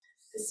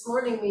this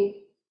morning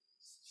we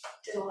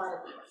did a lot of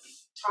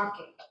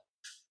talking.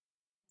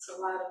 It's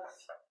a lot of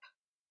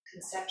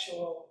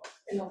conceptual,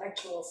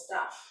 intellectual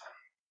stuff.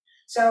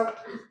 So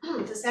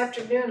this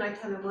afternoon, I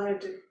kind of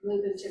wanted to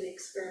move into the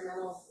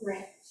experimental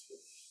realm.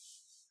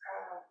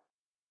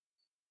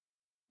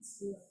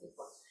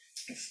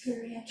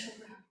 Experiential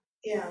realm.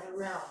 Yeah, the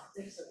realm,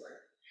 there's the word.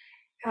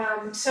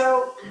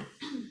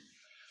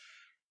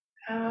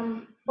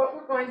 What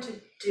we're going to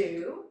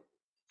do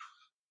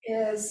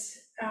is,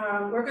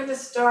 we're going to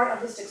start,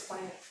 I'll just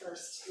explain it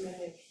first, and then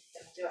we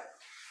can do it.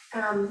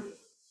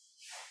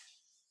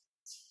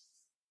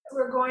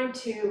 We're going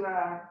to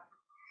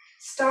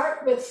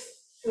start with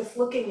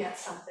looking at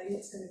something.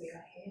 It's going to be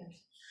a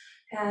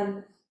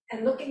hand,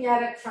 and looking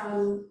at it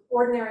from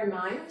ordinary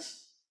mind.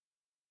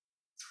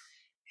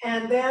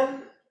 And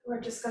then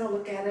we're just going to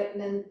look at it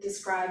and then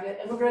describe it.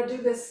 And we're going to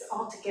do this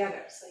all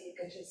together, so you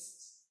can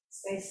just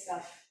say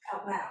stuff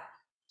out loud.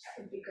 That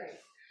would be great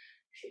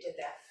if you did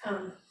that,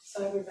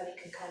 so everybody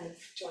can kind of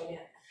join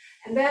in.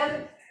 And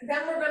then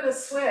we're going to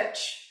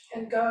switch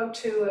and go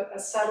to a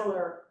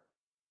subtler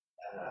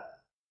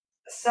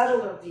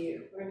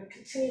view. We're going to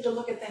continue to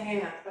look at the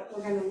hand, but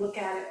we're going to look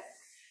at it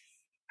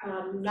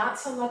not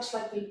so much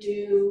like we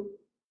do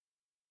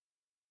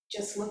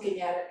just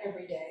looking at it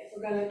every day.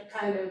 We're going to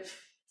kind of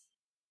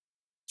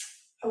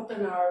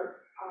open our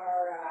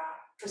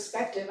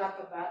perspective up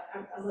about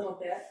a little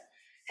bit,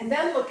 and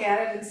then look at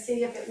it and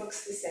see if it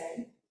looks the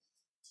same.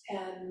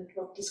 And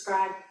we'll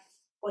describe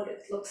what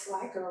it looks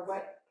like, or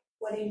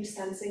what are you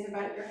sensing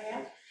about your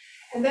hand.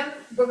 And then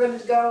we're going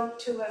to go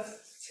to a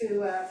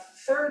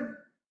third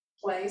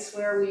place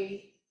where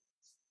we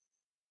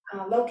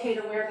locate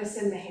awareness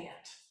in the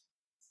hand.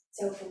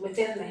 So from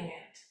within the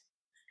hand.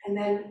 And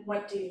then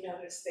what do you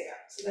notice there?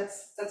 So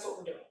that's what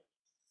we're doing.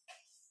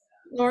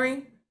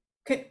 Laurie,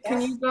 can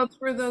Yes? you go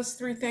through those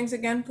three things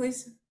again,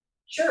 please?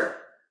 Sure.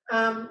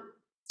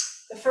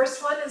 The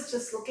first one is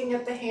just looking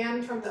at the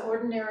hand from the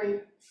ordinary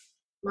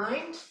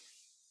mind,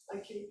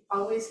 like you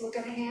always look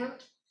at a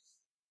hand.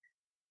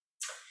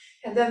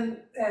 And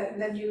then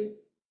you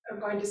are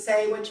going to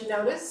say what you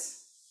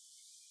notice.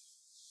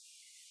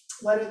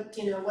 What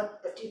do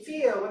you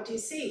feel? What do you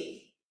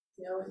see?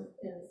 And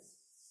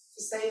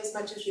say as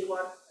much as you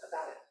want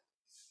about it.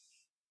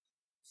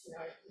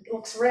 It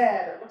looks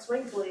red, or it looks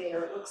wrinkly,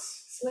 or it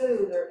looks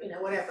smooth, or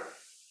whatever.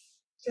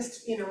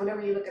 Just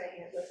whenever you look at a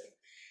hand with it.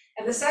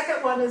 And the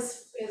second one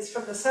is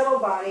from the subtle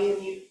body,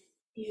 and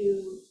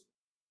you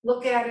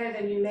look at it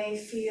and you may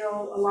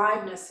feel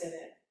aliveness in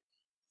it.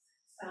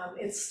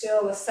 It's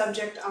still a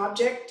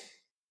subject-object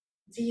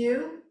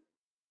view,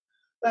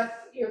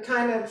 but you're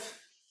kind of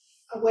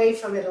away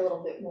from it a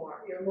little bit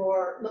more. You're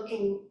more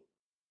looking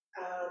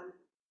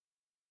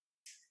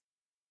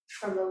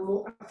from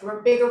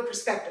a bigger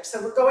perspective.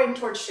 So we're going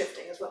towards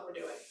shifting is what we're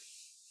doing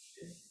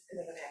in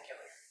the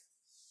vernacular.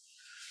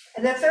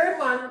 And the third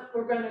one,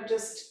 we're going to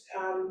just,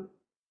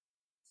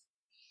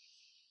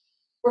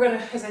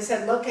 as I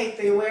said, locate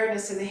the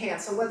awareness in the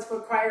hand. So what's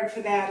required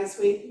for that is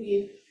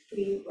we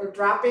are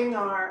dropping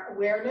our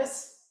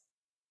awareness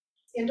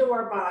into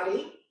our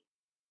body,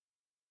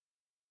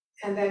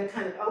 and then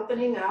kind of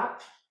opening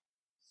up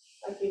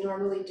like we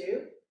normally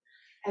do.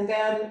 And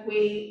then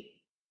we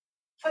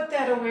put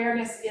that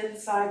awareness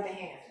inside the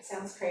hand. It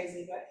sounds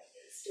crazy, but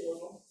it's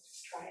doable.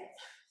 Just try it.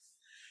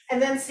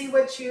 And then see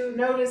what you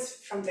notice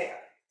from there.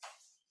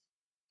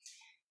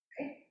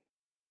 Okay?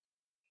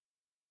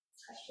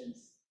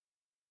 Questions?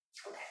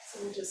 Okay, so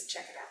we'll just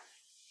check it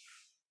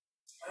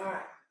out. All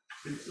right.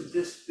 Would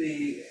this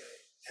be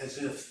as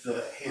if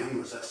the hand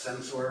was a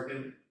sense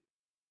organ?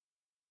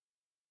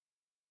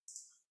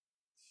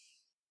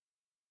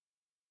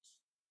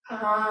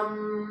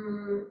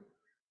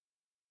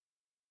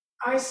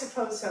 I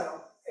suppose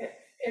so.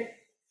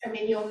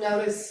 You'll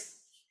notice,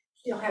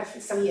 you'll have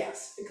some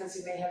yes, because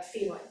you may have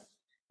feeling,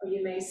 or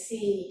you may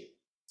see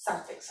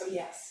something, so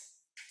yes,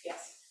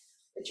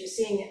 but you're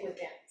seeing it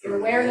within. Your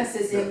awareness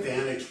is in the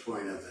vantage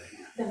point of the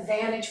hand. The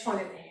vantage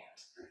point of the hand.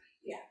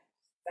 Yeah,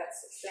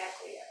 that's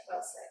exactly it.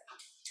 Well said.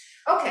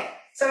 Okay,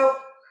 so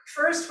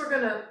first we're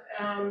gonna,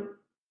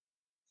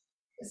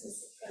 this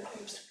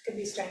could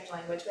be strange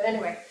language, but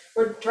anyway,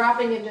 we're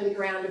dropping into the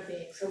ground of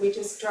being. So we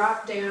just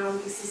drop down.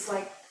 This is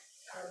like,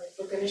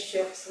 we're going to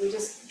shift. So we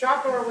just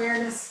drop our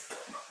awareness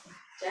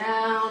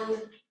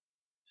down.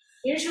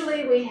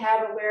 Usually we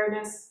have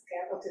awareness. Okay,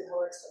 I'll go through the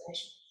whole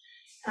explanation.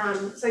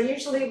 So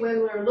usually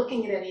when we're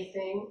looking at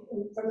anything,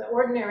 from the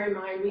ordinary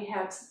mind, we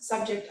have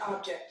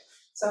subject-object.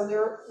 So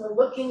we're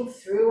looking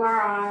through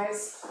our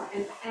eyes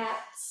and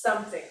at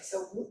something.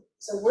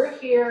 So we're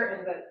here,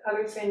 and the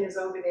other thing is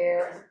over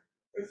there,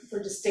 and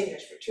we're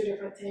distinguished. We're two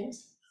different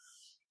things.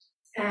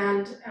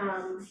 And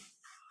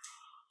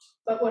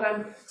but what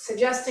I'm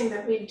suggesting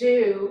that we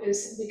do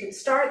is we can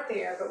start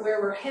there, but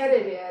where we're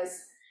headed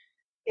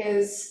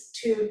is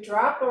to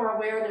drop our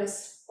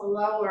awareness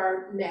below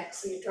our neck.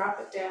 So you drop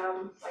it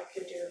down like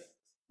into your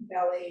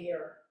belly,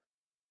 or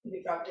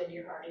maybe drop it into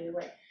your heart, either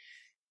way.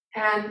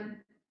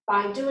 And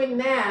by doing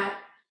that,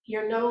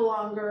 you're no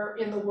longer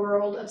in the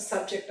world of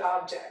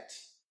subject-object.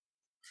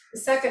 The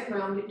second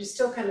realm, you're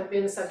still kind of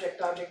in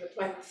subject-object, but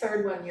by the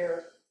third one,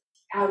 you're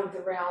out of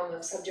the realm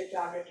of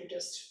subject-object, you're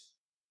just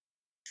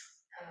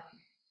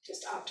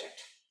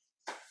object.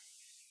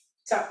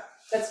 So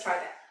let's try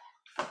that,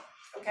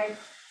 okay?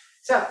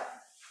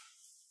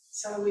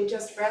 So we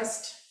just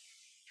rest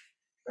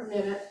for a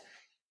minute.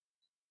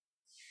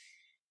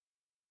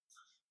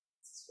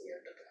 This is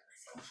weird looking at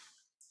myself.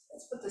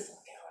 Let's put this in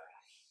the gallery.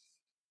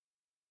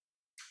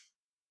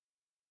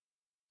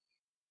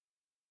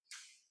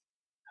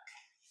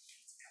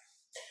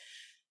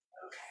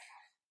 Okay,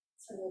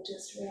 so we'll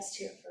just rest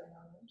here for a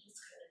moment,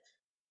 just kind of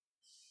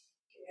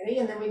get ready,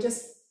 and then we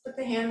just put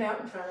the hand out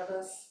in front of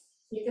us.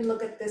 You can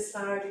look at this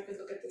side, you can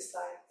look at this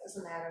side,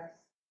 doesn't matter.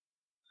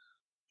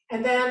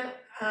 And then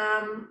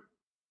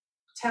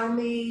tell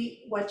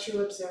me what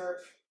you observe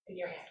in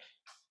your hand.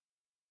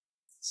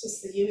 It's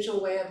just the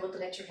usual way of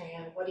looking at your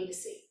hand. What do you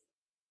see?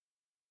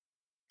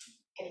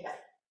 Anybody?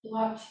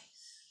 Blotches.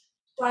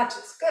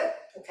 Blotches, good.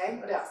 Okay,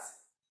 what else?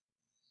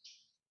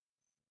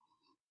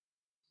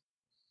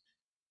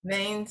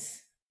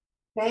 Veins.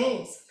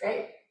 Veins,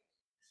 great.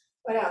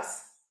 What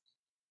else?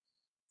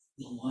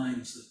 The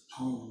lines that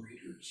palm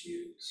readers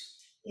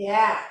use.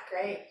 Yeah,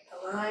 great. The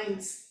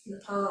lines in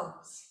the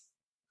palms.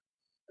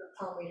 The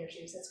palm readers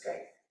use, that's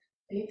great.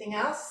 Anything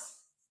else?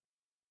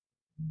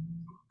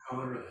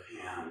 Color of the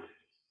hand,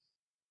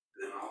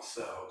 then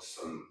also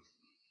some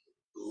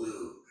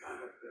blue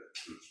kind of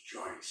at each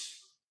joints,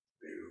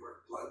 maybe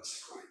where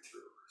blood's going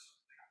through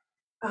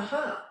or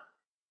something.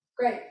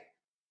 Great.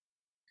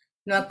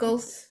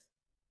 Knuckles.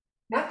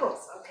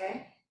 Knuckles,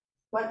 okay.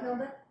 What,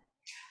 Milda?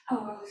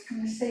 Oh, I was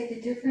gonna say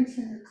the difference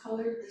in the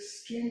color of the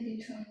skin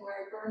between where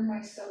I burned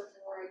myself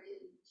and where I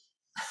didn't.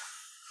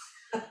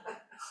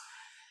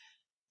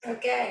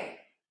 Okay.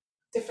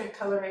 Different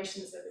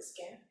colorations of the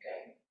skin,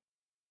 great.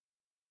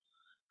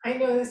 I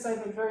notice I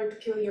have a very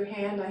peculiar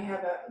hand. I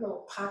have a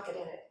little pocket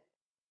in it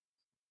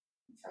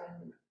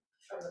from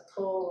the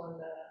pull on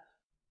the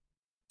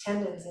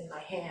tendons in my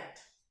hand.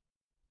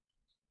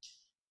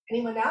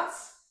 Anyone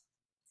else?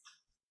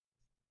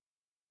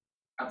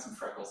 Got some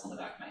freckles on the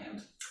back of my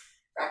hand.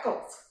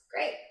 Freckles,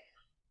 great.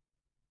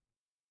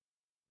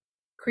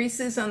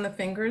 Creases on the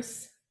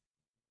fingers.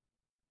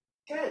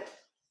 Good.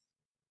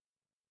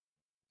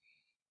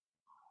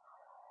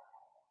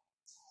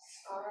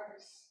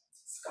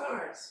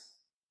 Scars.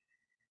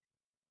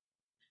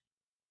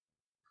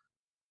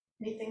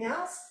 Anything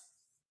else?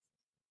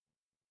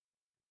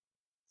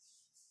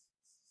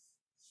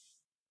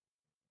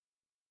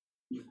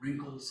 The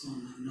wrinkles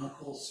on the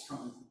knuckles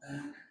from the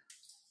back,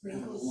 and the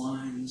Wrinkles.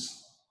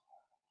 lines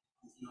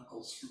of the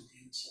knuckles from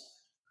the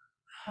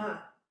inside.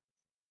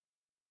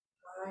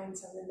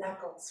 Lines on the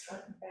knuckles,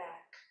 front and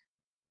back.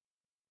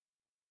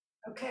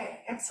 Okay,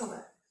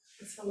 excellent.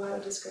 That's a lot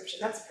of description.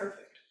 That's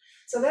perfect.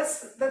 So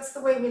that's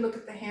the way we look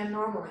at the hand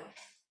normally.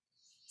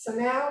 So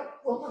now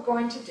what we're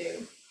going to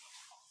do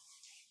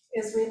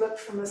is we look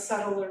from a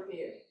subtler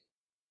view.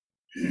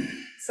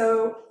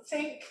 So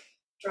think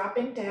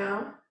dropping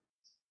down,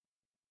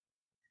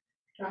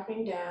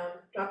 dropping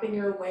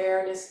your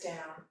awareness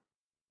down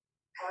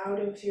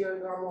out of your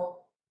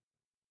normal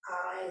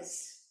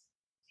eyes,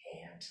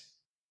 hand,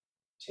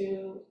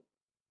 to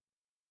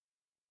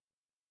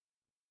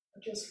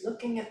just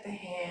looking at the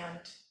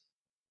hand,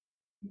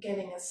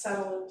 getting a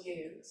subtler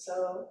view.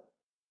 So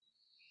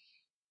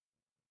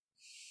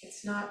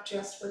it's not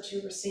just what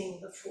you were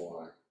seeing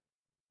before.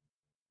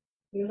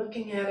 You're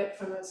looking at it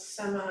from a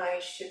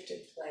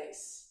semi-shifted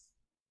place.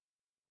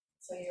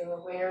 So your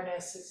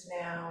awareness is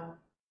now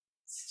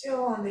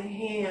still on the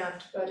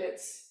hand, but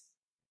it's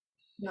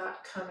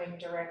not coming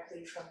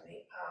directly from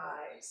the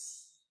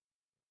eyes.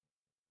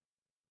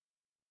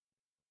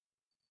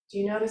 Do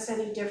you notice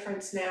any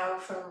difference now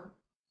from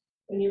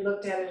when you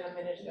looked at it a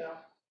minute ago?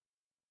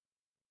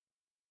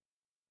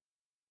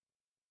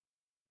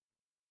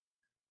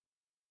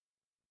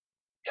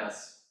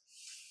 Yes.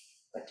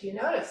 What do you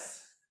notice?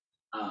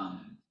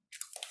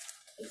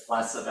 It's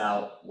less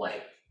about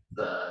like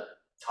the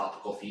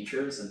topical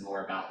features and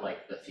more about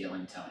like the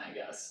feeling tone, I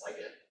guess. Like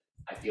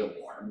I feel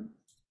warm.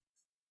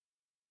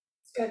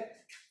 It's good.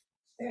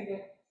 Very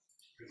good.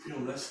 I feel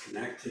less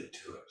connected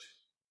to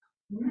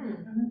it,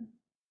 Mm.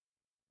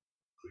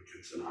 like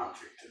it's an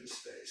object in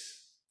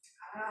space.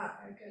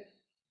 Very good.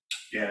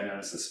 Yeah, I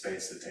notice the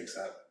space it takes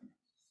up.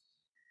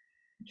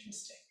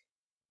 Interesting.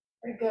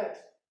 Very good.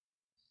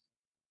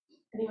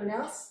 Anyone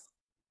else?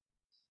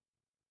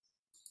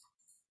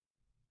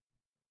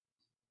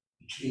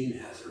 Jean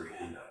has her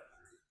hand up.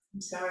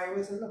 I'm sorry, I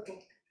wasn't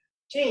looking.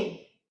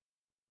 Jean?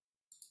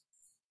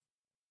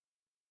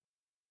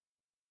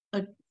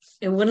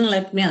 It wouldn't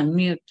let me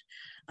unmute.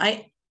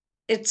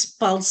 It's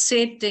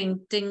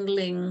pulsating,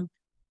 tingling.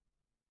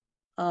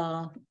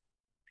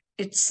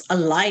 It's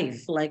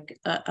alive. Like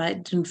I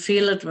didn't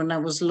feel it when I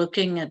was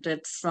looking at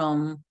it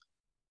from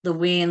the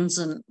veins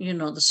and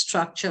the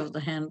structure of the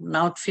hand.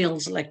 Now it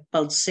feels like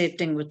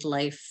pulsating with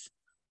life.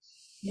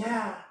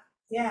 Yeah.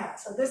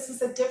 So this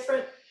is a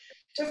different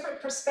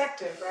different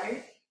perspective,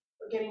 right?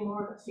 We're getting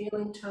more of a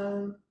feeling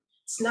tone.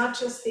 It's not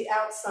just the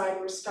outside,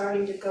 we're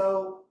starting to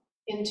go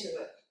into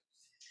it.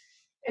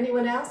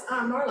 Anyone else?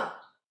 Marla.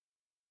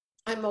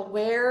 I'm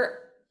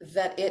aware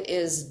that it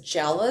is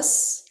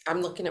jealous.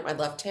 I'm looking at my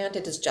left hand.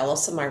 It is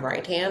jealous of my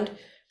right hand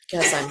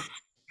because I'm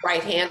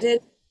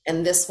right-handed,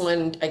 and this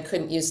one I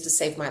couldn't use to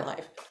save my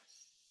life.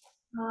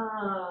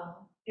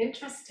 Oh,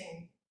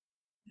 interesting.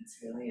 That's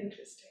really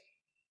interesting.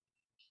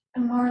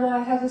 And Marla,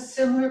 I have a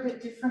similar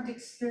but different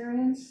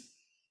experience.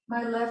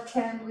 My left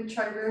hand, which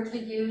I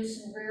rarely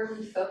use and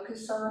rarely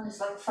focus on, is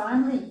like,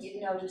 finally you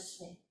notice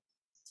me.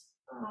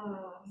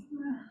 Oh,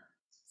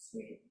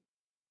 sweet.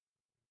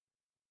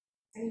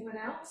 Anyone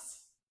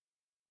else?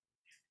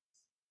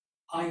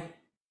 I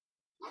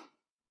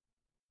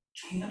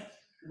can't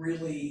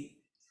really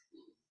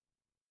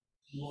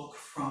look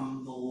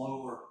from the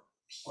lower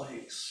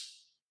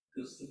place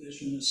because the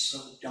vision is so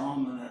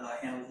dominant. I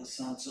have the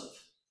sense of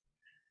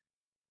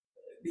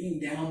being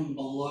down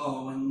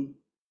below and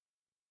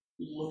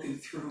looking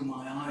through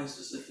my eyes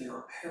as if they're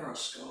a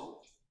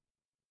periscope.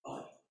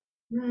 But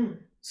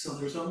so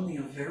there's only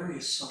a very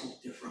subtle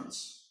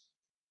difference.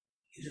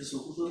 It is a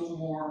little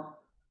more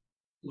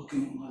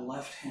looking at my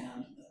left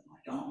hand than my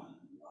dominant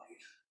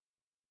right.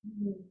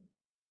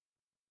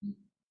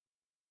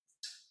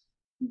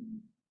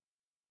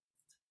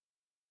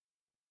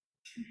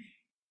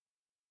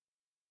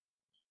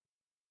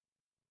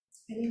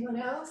 Anyone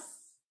else?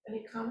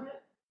 Any comment?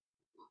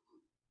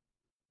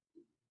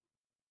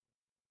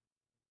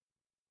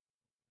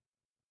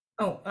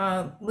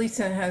 Oh,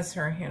 Lisa has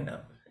her hand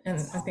up, and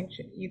I think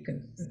you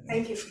can.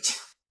 Thank you.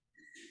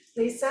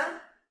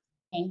 Lisa?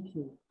 Thank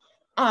you.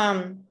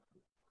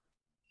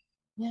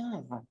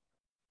 Yeah,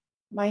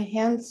 my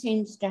hand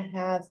seems to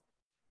have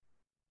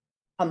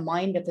a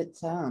mind of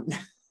its own,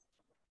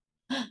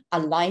 a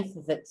life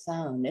of its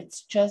own.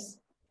 It's just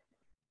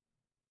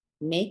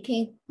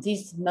making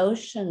these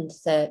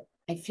motions that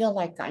I feel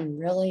like I'm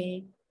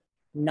really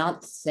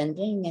not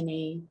sending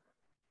any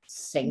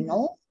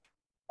signal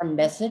or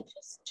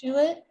messages to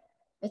it.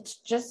 It's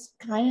just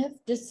kind of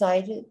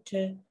decided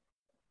to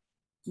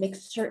make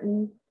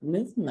certain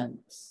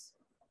movements,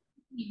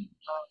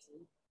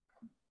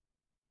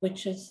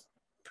 which is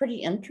pretty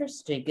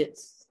interesting.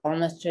 It's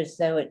almost as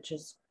though it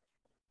just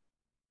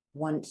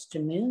wants to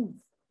move.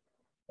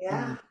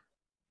 Yeah.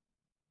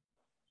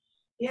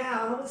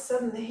 Yeah, all of a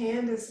sudden the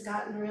hand has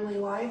gotten really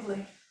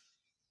lively.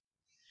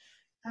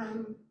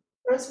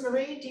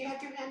 Rosemary, do you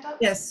have your hand up?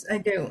 Yes, I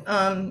do.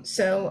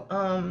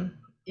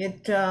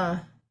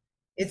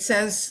 It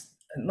says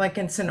like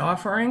it's an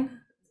offering,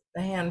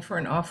 the hand for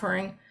an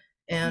offering,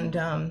 and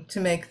to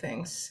make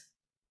things.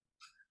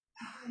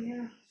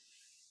 Yeah.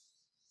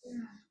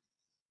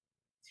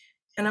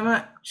 And I'm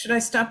not. Should I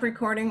stop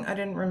recording? I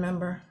didn't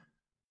remember.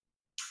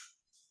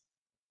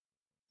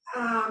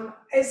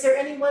 Is there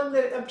anyone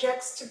that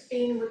objects to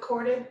being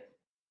recorded?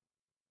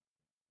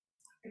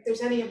 If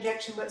there's any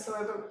objection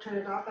whatsoever, we'll turn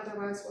it off.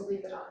 Otherwise, we'll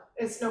leave it on.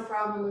 It's no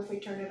problem if we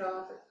turn it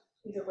off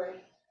either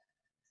way.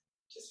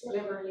 Just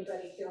whatever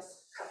anybody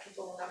feels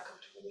comfortable or not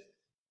comfortable with.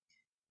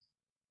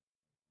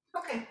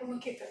 Okay, well, we'll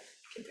keep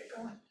it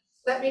going.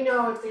 Let me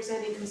know if there's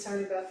any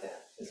concern about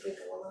that as we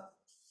go along.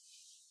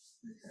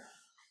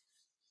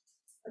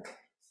 Okay.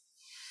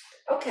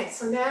 Okay,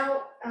 so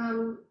now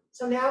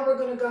we're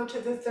going to go to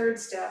the third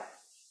step.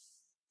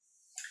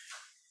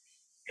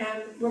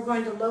 And we're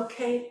going to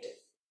locate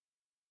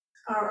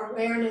our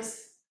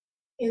awareness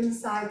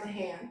inside the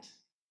hand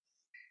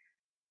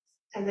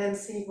and then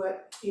see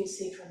what you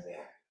see from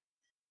there.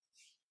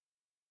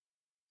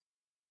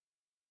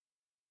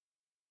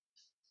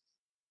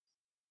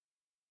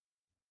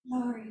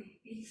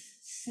 Laurie is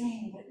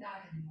saying, but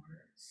not in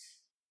words.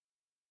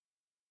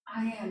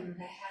 I am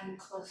the hand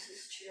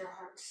closest to your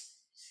heart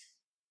space.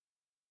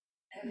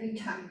 Every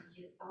time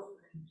you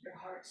open your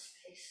heart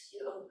space,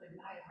 you open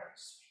my heart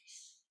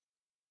space.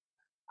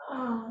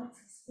 Oh, that's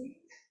so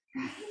sweet.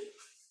 Right?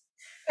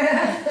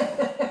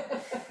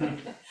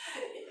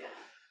 Yeah.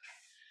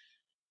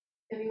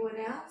 Anyone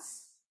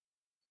else?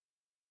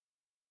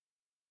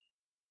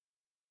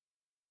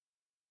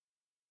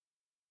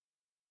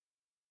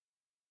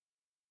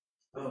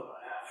 Oh,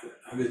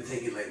 I've been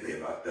thinking lately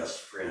about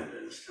best friend,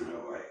 and it's kind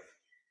of like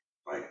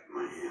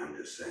my hand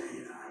is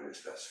saying I'm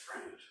his best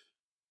friend.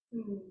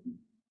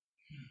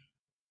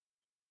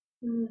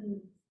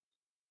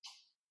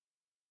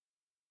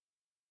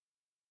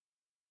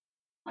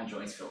 My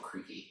joints feel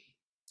creaky.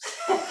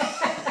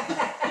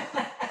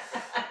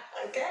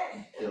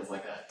 Okay. Feels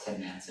like a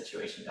 10-man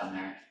situation down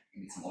there.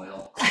 You need some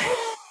oil.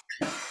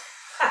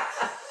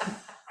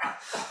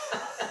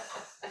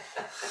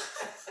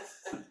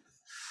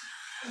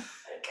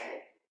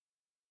 Okay.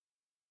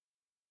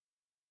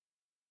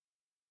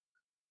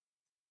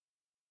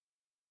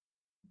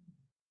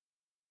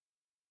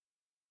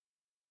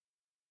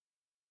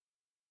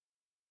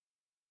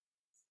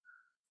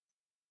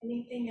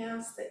 Anything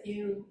else that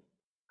you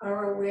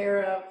are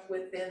aware of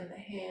within the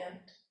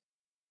hand?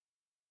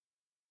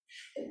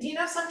 Do you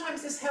know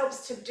sometimes this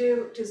helps to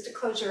do, just to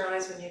close your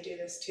eyes when you do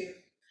this too.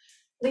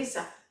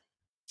 Lisa,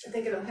 I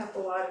think it'll help a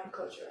lot in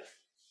close your eyes.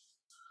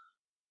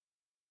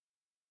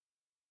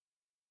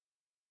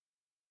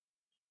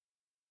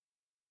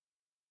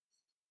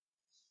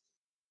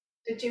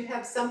 Did you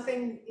have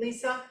something,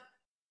 Lisa?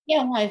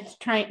 Yeah, well, I was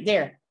trying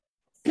there.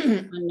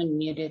 I'm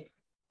unmuted.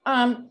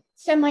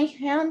 So my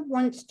hand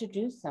wants to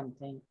do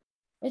something.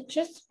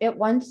 It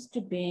wants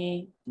to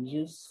be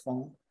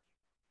useful.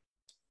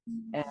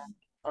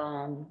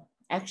 And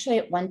actually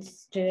it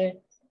wants to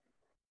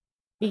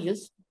be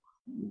useful.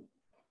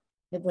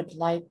 It would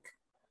like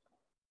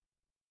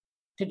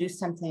to do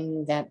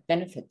something that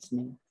benefits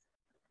me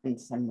in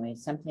some way,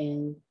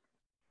 something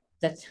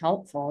that's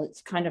helpful.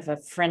 It's kind of a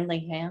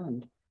friendly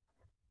hand.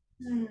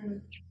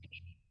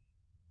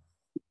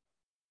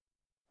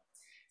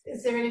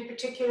 Is there any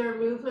particular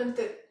movement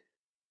that?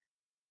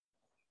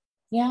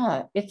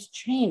 Yeah, it's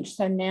changed.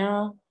 So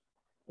now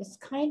it's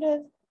kind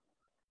of,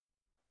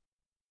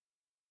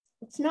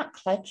 it's not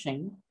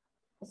clutching,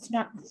 it's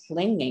not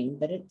clinging,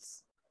 but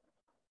it's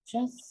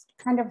just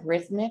kind of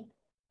rhythmic.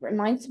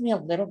 Reminds me a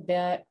little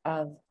bit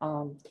of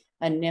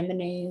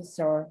anemones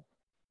or,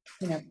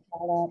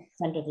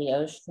 polyps under the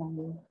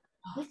ocean.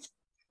 It's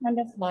kind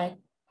of like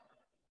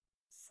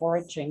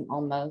foraging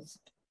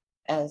almost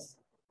as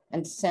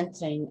and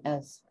sensing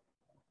as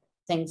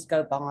things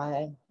go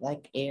by,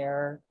 like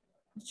air.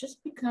 It's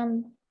just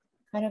become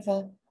kind of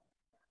a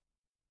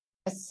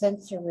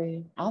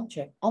sensory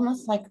object,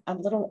 almost like a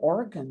little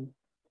organ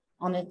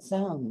on its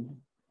own.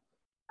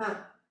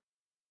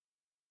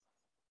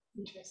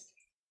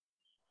 Interesting.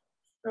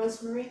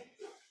 Rosemary?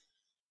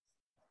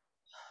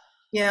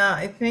 Yeah,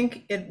 I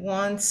think it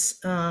wants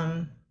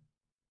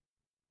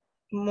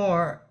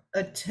more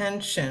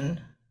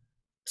attention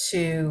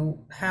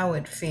to how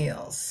it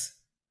feels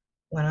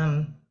when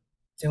I'm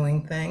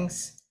doing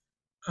things,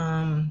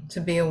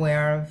 to be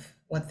aware of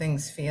what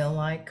things feel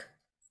like,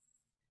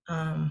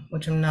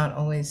 which I'm not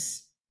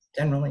always,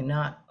 generally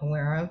not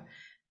aware of.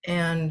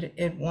 And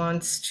it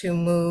wants to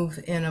move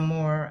in a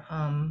more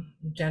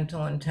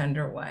gentle and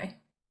tender way.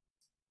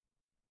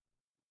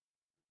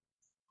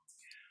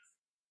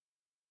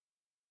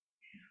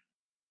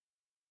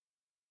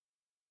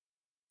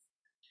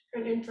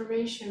 Different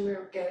information we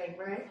were getting,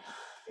 right?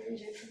 Very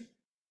different.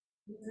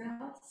 Anyone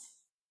else?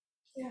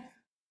 Yeah.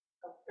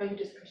 Oh, you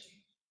just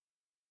pushing.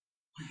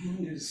 My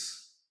hand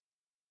is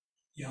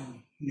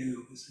young,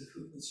 new, as if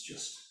it was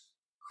just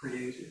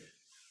created.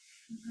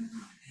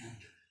 And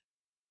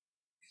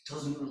it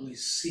doesn't really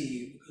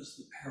see because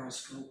the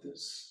periscope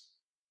is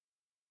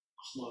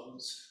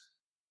closed.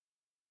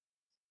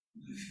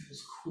 It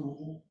feels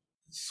cool,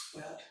 it's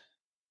sweat.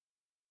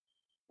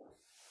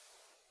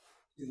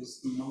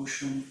 Feels the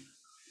motion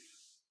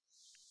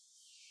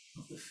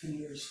of the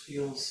fingers,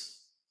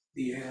 feels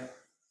the air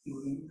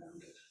moving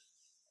around it.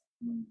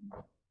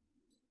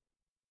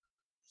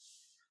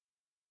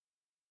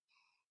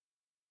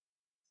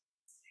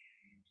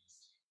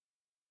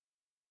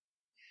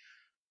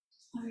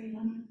 Sorry,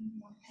 one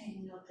more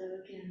thing,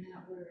 although again,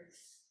 that words.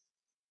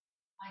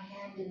 My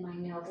hand in my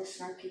nail, this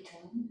snarky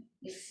tone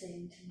is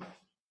saying to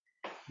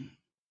me,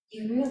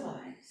 you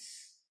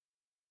realize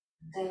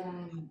that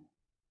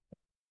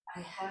I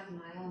have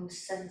my own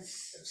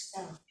sense of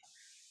self,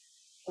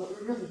 but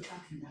we're really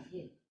talking about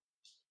you.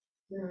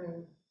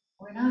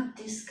 We're not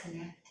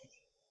disconnected.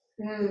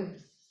 Yeah.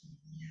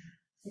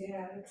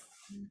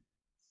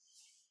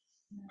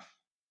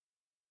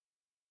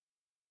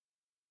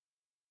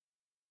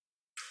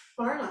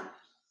 Marla?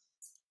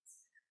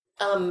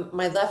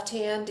 My left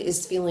hand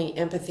is feeling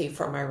empathy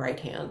for my right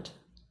hand.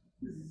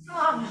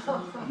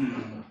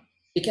 Oh.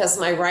 Because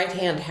my right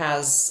hand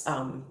has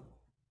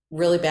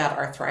really bad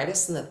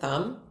arthritis in the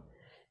thumb,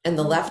 and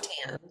the left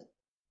hand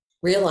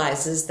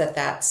realizes that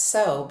that's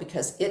so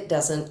because it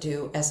doesn't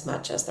do as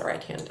much as the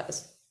right hand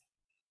does.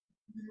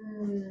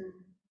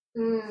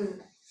 That's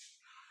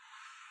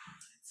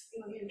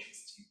really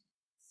interesting.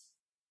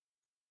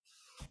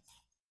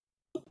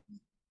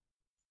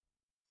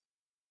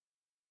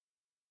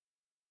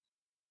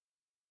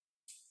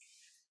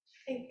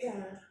 I think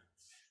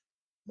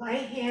my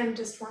hand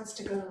just wants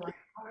to go to my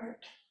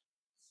heart.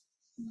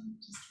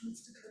 Just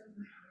wants to go to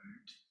my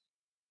heart.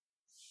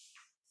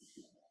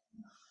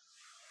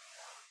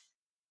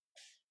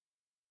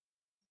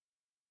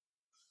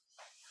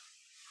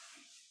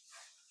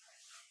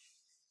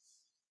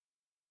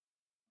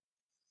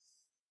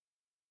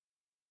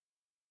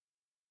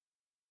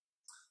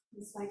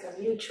 It's like a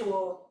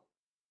mutual.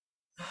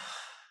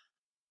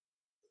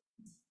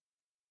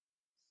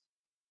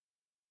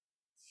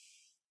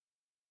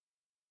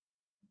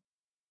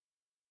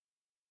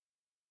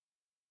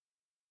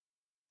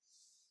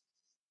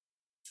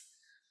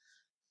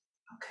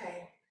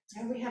 Okay,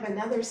 now we have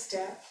another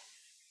step.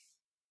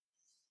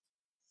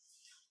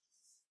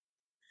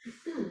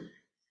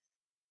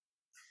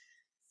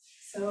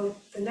 So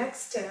the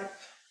next step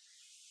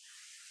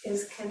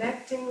is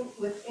connecting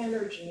with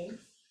energy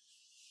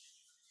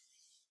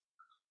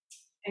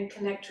and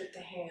connect with the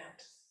hand.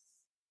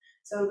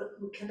 So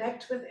we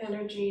connect with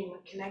energy and we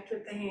connect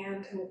with the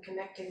hand and we're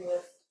connecting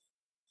with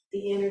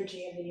the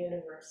energy of the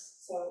universe.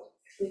 So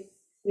if we,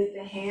 with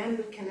the hand,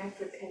 we connect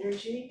with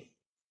energy,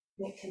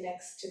 and it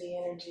connects to the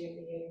energy of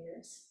the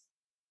universe.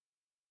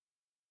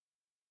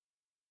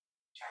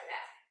 Try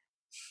that.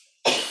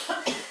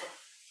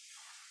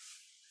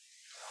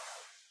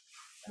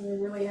 And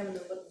we're really having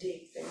to look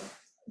deep there.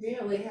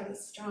 Really have a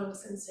strong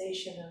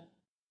sensation of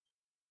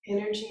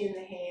energy in the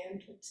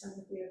hand, which some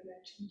of you have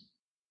mentioned.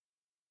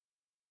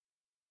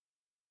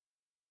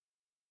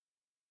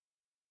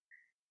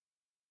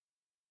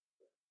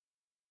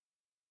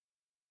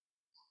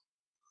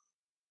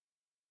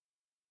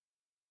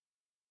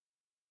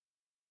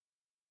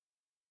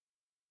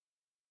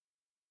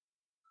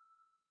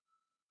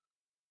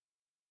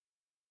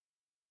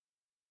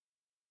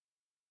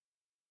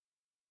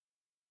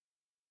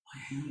 My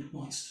hand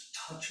wants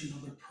to touch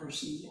another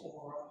person's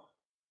aura.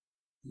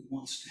 It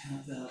wants to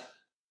have that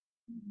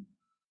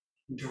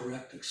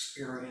direct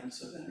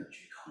experience of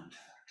energy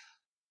contact.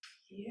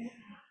 Yeah.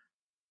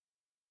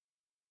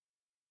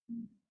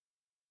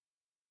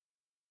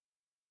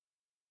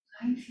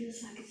 Mine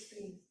feels like it's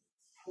being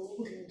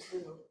pulled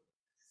into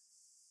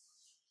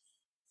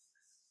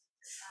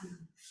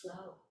some flow. I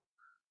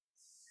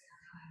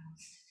don't know how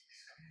else to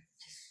describe it.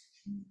 Just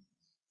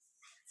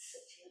it's the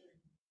feeling.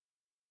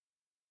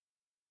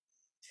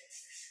 It's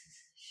the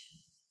sensation.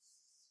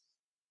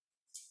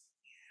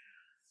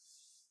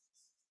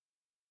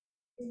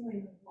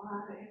 Feeling a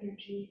lot of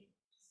energy.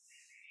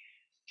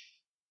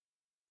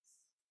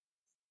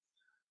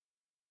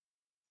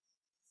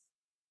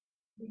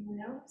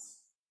 Anyone else?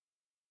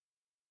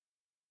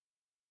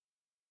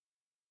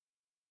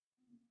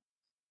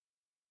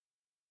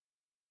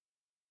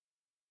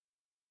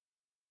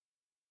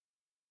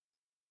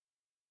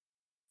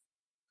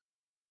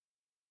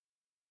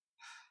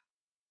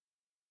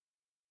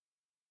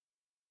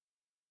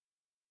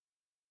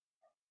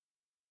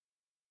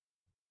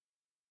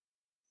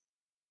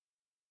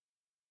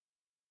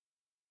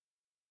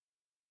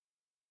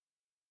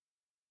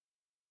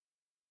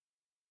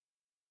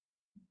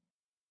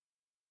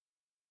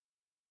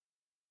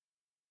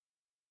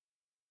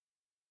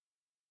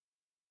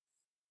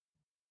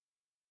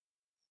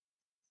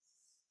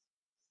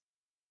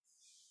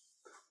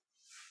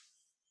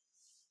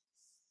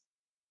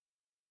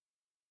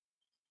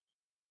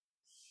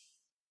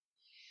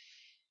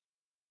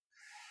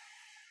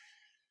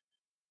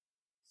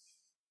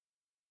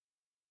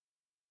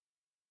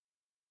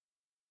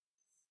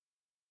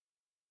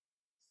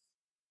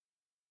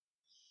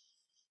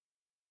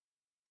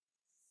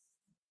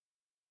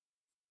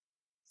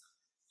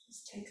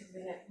 Just take a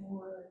minute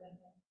more and then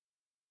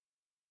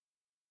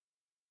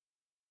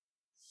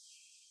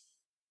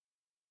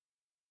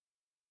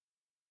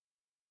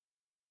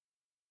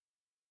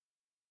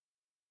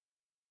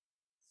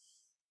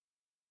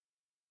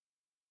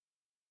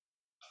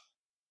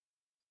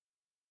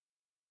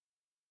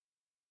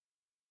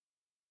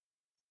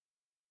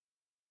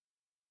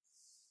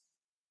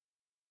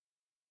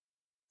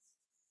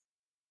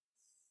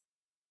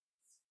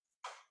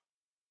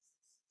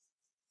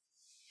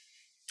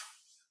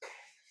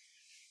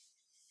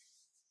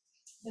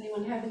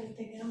anyone have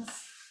anything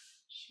else?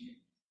 Sure.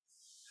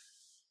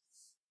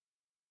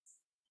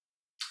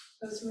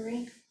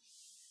 Rosemary?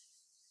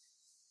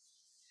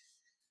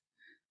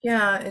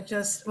 Yeah,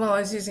 well, I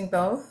was using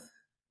both,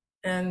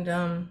 and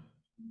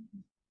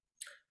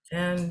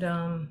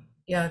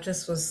yeah, it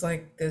just was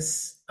like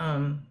this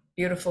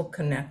beautiful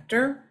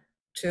connector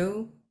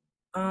to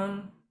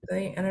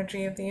the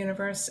energy of the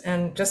universe,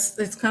 and just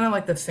it's kind of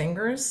like the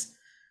fingers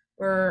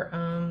were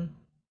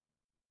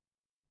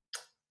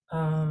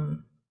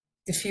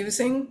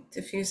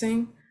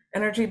diffusing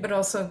energy, but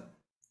also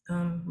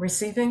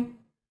receiving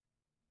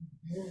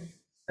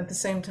at the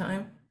same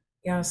time.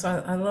 Yeah,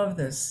 so I love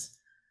this.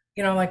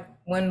 You know, like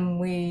when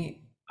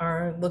we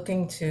are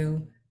looking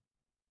to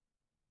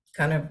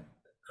kind of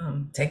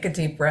take a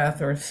deep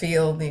breath or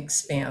feel the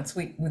expanse,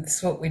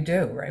 it's what we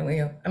do,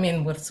 right? I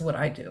mean, what's what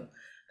I do?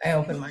 I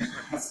open my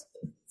arms.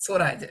 It's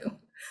what I do.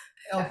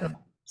 I open my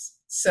arms.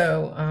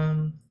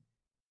 So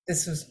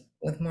this was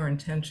with more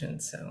intention,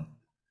 so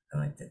I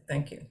liked it.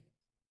 Thank you.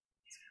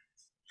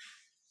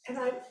 And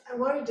I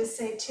wanted to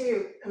say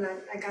too, and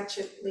I got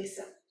you,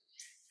 Lisa,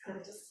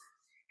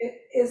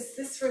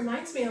 this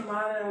reminds me a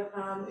lot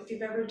of, if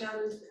you've ever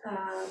done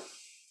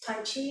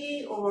Tai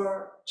Chi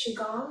or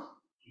Qigong,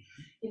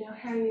 you know,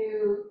 how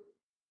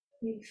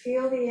you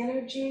feel the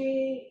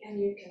energy and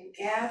you can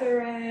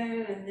gather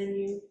it and then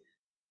you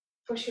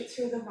push it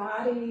through the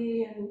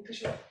body and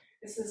push it.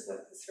 This is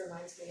what this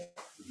reminds me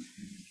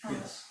of.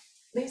 Yes.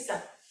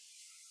 Lisa.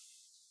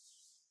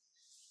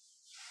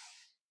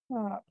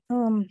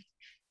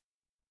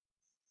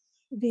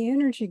 The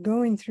energy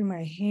going through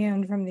my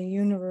hand from the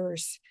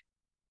universe,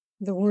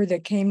 the word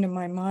that came to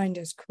my mind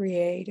is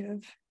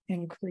creative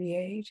and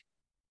create.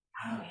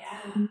 Oh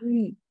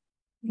yeah.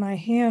 My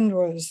hand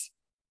was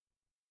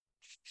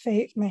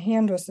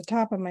the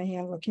top of my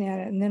hand looking at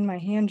it, and then my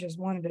hand just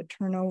wanted to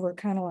turn over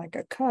kind of like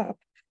a cup,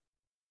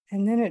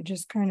 and then it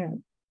just kind of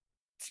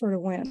sort of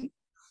went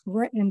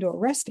into a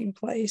resting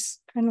place,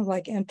 kind of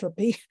like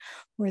entropy,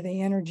 where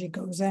the energy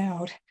goes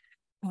out.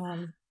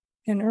 And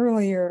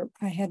earlier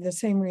I had the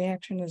same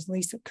reaction as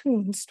Lisa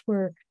Kunst,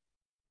 where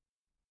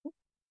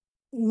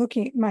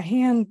looking at my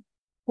hand,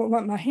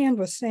 what my hand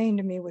was saying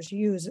to me was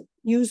use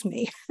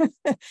me.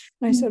 And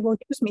I said, well,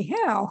 use me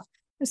how?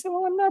 I said,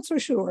 well, I'm not so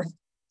sure.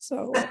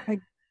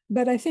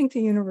 But I think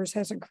the universe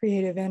has a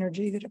creative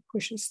energy that it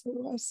pushes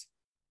through us.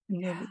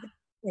 And maybe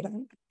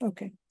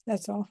okay,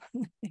 that's all.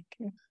 Thank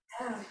you.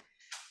 Yeah.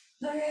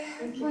 I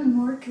have one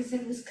more because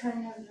it was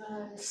kind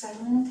of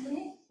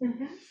silently.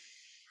 Mm-hmm.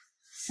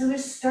 So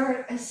as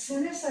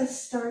soon as I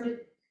started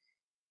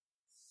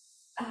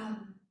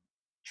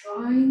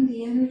drawing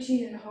the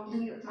energy and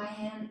holding it with my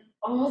hand,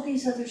 all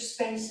these other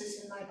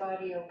spaces in my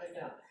body opened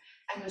up.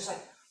 And it was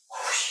like,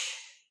 whoosh.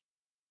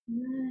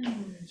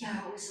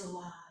 Yeah, it was a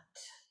lot.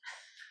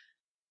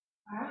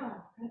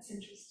 Wow, that's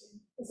interesting.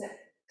 Is that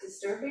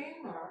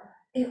disturbing or?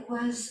 It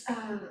was,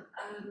 I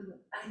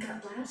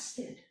got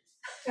blasted.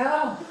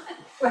 Oh,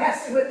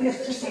 blasted with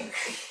energy.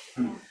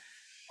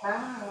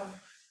 Wow.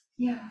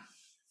 Yeah.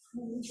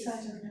 So I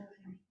don't know.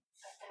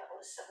 But I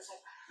was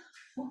like,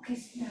 okay,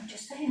 now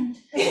just the hand.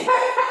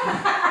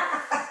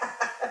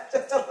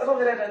 Just a little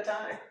bit at a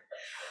time.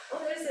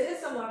 Well, there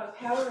is a lot of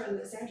power in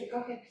this energy.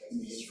 Go ahead, In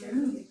please. this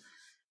room.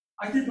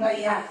 I didn't. But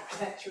yeah,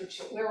 that's true.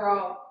 We're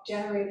all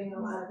generating a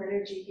lot of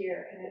energy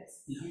here, and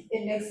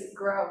it makes it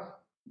grow.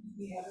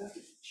 We have a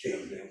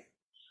shield here.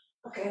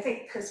 Okay, I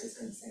think Chris was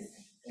going to say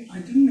something. I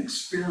didn't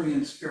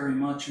experience very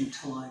much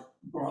until I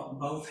brought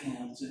both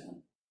hands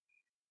in.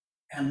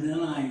 And then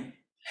I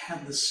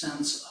had the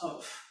sense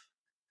of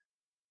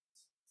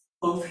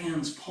both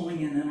hands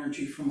pulling in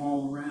energy from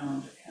all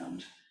around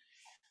and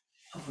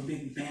of a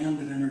big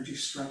band of energy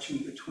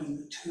stretching between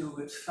the two.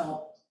 It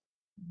felt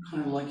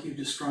kind of like you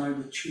described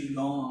with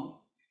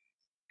Qigong.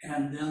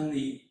 And then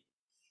the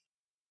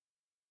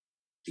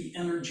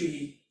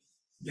energy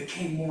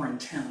became more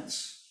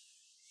intense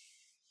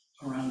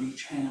around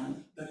each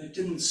hand, but it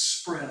didn't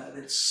spread.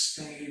 It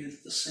stayed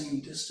at the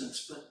same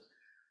distance, but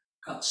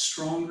got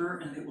stronger,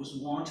 and it was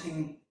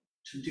wanting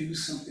to do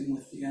something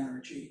with the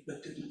energy,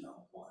 but didn't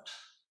know what.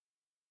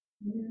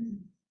 Very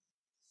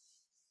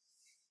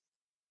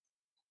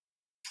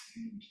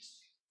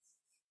interesting.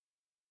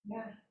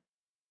 Yeah.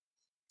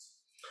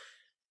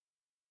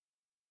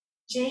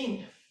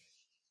 Jane.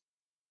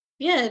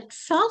 Yeah, it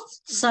felt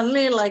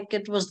suddenly like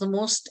it was the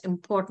most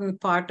important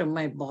part of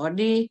my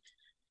body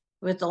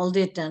with all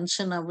the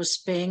attention I was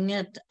paying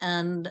it.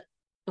 And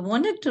I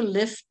wanted to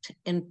lift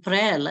in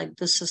prayer, like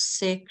this is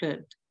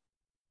sacred.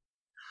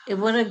 I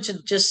wanted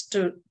just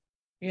to,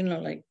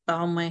 like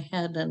bow my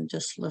head and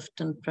just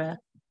lift in prayer.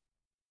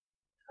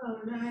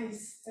 Oh,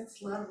 nice.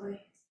 That's lovely.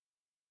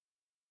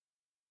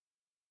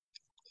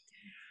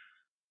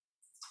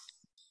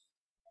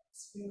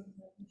 That's really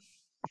lovely.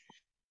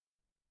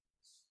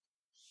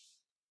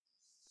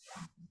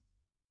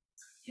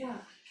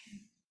 Yeah.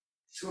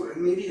 So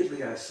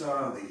immediately I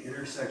saw the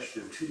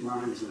intersection of two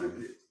lines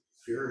and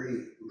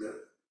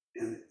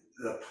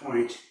the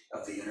point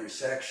of the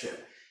intersection,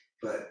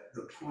 but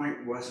the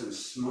point wasn't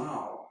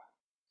small,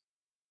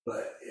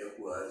 but it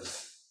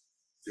was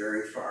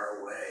very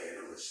far away, and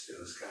it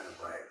was kind of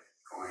like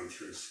going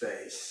through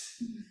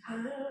space.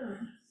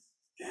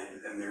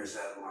 And there's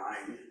that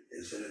line,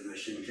 is it in the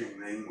Shinking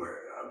thing,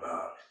 where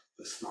about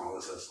the small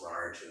is as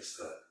large as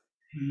the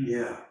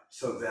yeah.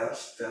 So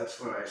that's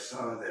what I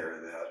saw there,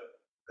 that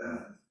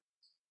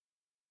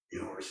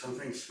where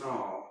something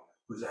small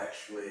was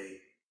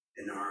actually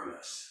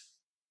enormous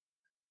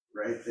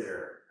right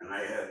there. And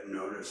I had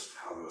noticed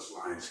how those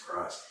lines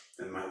crossed,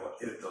 and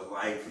the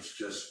light was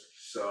just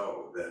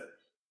so that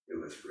it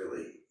was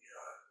really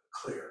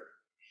clear.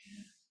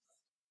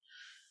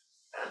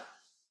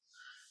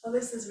 Well,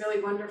 this is really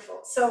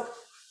wonderful. So,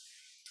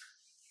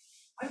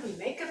 what do we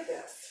make of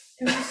this?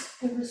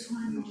 There was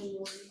one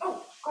more.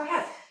 Oh, go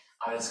ahead.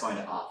 I was going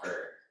to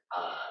offer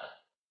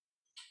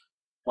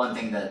one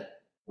thing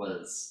that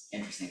was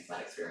interesting from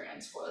that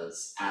experience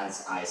was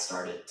as I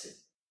started to,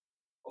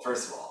 well,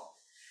 first of all,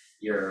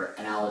 your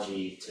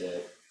analogy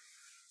to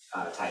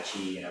Tai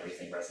Chi and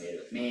everything resonated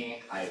with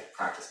me. I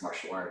practice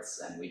martial arts,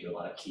 and we do a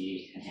lot of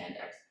ki and hand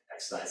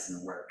exercise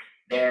and work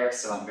there,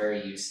 so I'm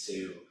very used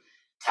to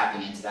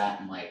tapping into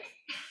that and like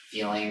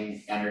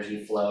feeling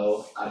energy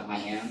flow out of my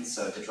hands.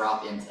 So to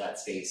drop into that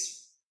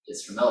space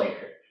is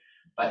familiar.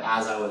 But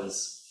as I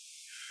was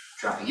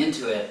dropping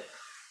into it,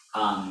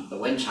 the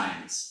wind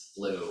chimes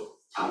blew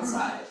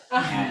outside,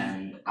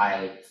 and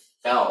I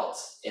felt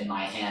in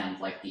my hand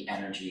like the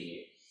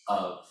energy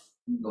of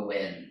the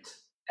wind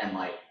and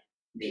like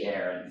the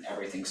air and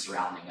everything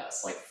surrounding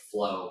us like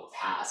flow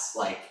past,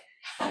 like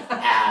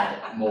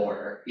add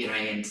more, you know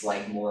what I mean, to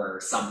like more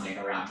something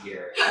around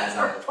here as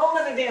I was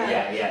pulling it in.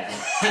 yeah.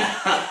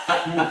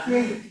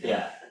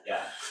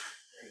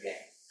 Okay,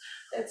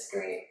 that's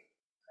great.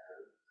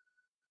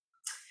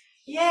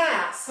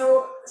 Yeah,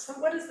 so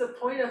what is the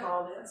point of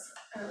all this?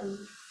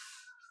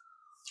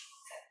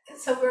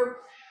 So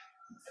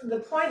the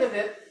point of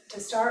it to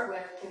start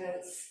with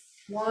is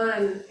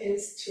One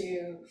is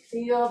to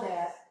feel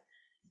that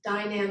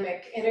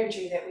dynamic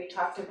energy that we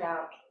talked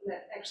about,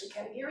 that actually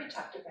Katagiri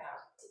talked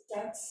about.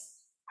 That's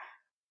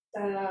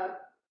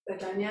the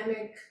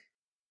dynamic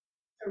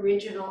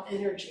original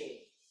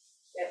energy,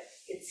 that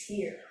it's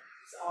here,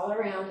 it's all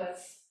around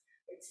us,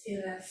 it's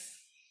in us,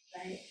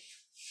 right?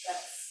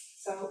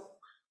 That's so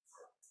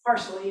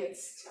partially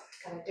it's to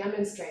kind of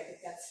demonstrate that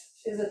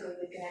that's physically,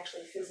 we can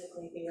actually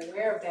physically be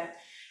aware of that.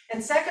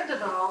 And second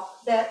of all,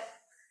 that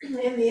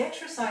in the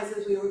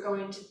exercises we were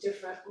going to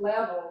different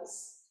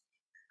levels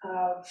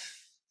of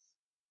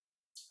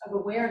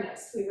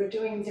awareness. We were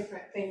doing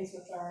different things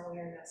with our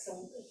awareness.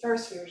 So at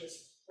first we were just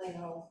plain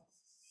old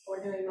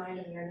ordinary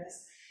mind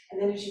awareness.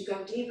 And then as you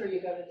go deeper, you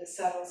go to the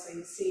subtle, so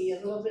you see a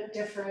little bit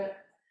different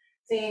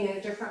thing at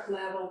a different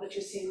level, but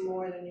you're seeing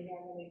more than you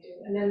normally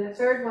do. And then the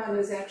third one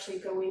is actually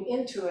going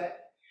into it.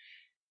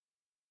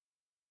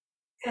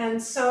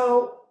 And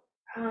so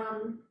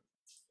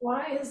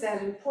why is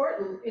that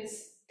important?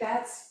 Is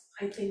that's,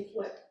 I think,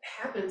 what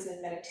happens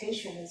in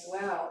meditation as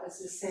well, is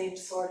the same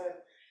sort of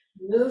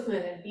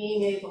movement and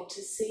being able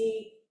to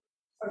see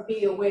or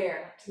be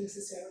aware, not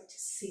necessarily to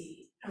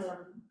see,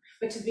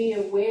 but to be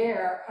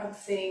aware of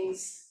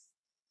things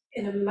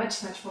in a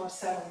much, much more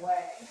subtle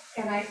way.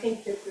 And I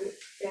think that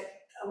that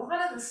a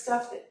lot of the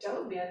stuff that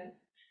Dobin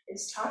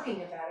is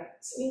talking about, it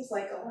seems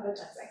like a lot of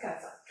times that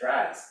guy's on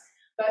drugs.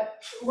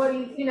 But what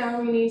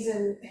he's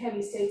in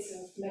heavy states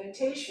of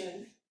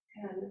meditation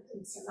and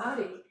in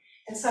samadhi,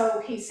 and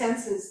so he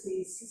senses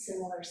these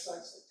similar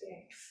sorts of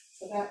things.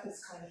 So that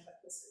was kind of what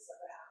this is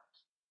about.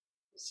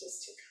 It's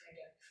just to kind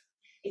of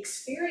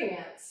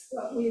experience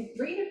what we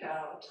read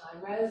about all the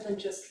time, rather than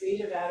just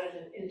read about it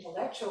and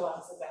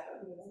intellectualize about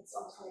it. It's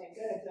all fine and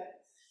good, but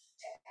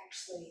to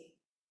actually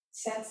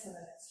sense some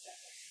of that stuff,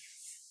 I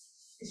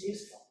think is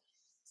useful.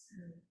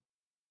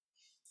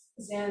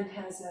 Zen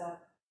has a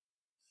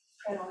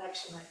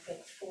predilection, I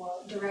think,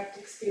 for direct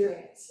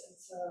experience, and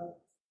so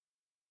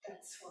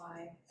that's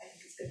why I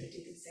think it's good to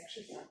do these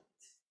exercises.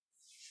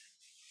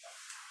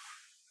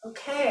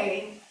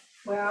 Okay,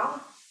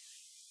 well,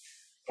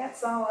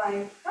 that's all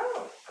I'm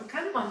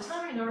kind of on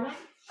time, aren't I?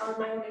 Or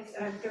am I only,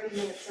 I'm 30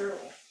 minutes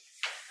early?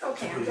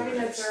 Okay, I'm 30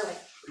 minutes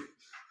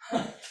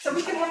early. So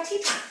we can have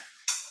tea time.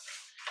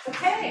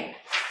 Okay,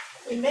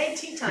 we made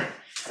tea time.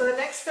 So the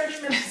next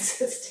 30 minutes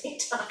is tea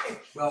time.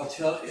 Well,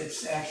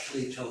 it's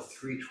actually till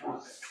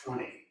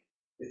 3:20.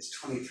 It's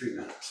 23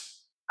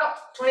 minutes. Oh,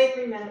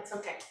 23 minutes,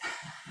 okay.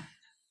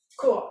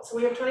 Cool, so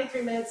we have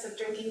 23 minutes of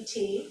drinking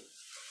tea,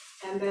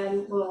 and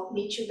then we'll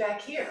meet you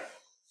back here.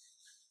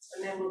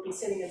 And then we'll be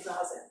sitting in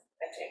zazen,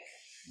 I think.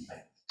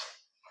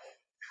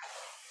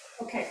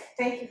 Okay,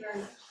 thank you very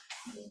much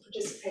for your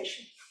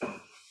participation.